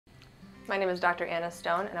My name is Dr. Anna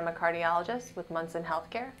Stone, and I'm a cardiologist with Munson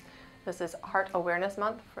Healthcare. This is Heart Awareness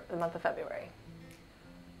Month for the month of February.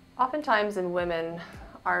 Oftentimes in women,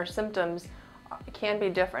 our symptoms can be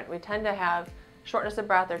different. We tend to have shortness of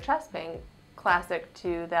breath or chest pain, classic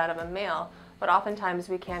to that of a male, but oftentimes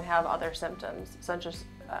we can have other symptoms, such as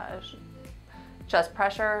chest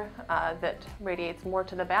pressure that radiates more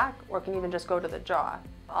to the back or can even just go to the jaw.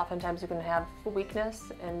 Oftentimes you can have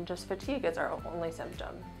weakness and just fatigue is our only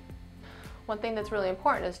symptom. One thing that's really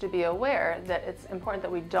important is to be aware that it's important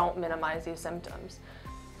that we don't minimize these symptoms.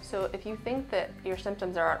 So if you think that your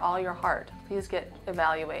symptoms are at all your heart, please get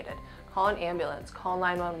evaluated. Call an ambulance, call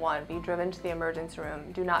 911, be driven to the emergency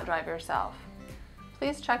room, do not drive yourself.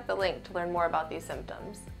 Please check the link to learn more about these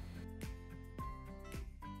symptoms.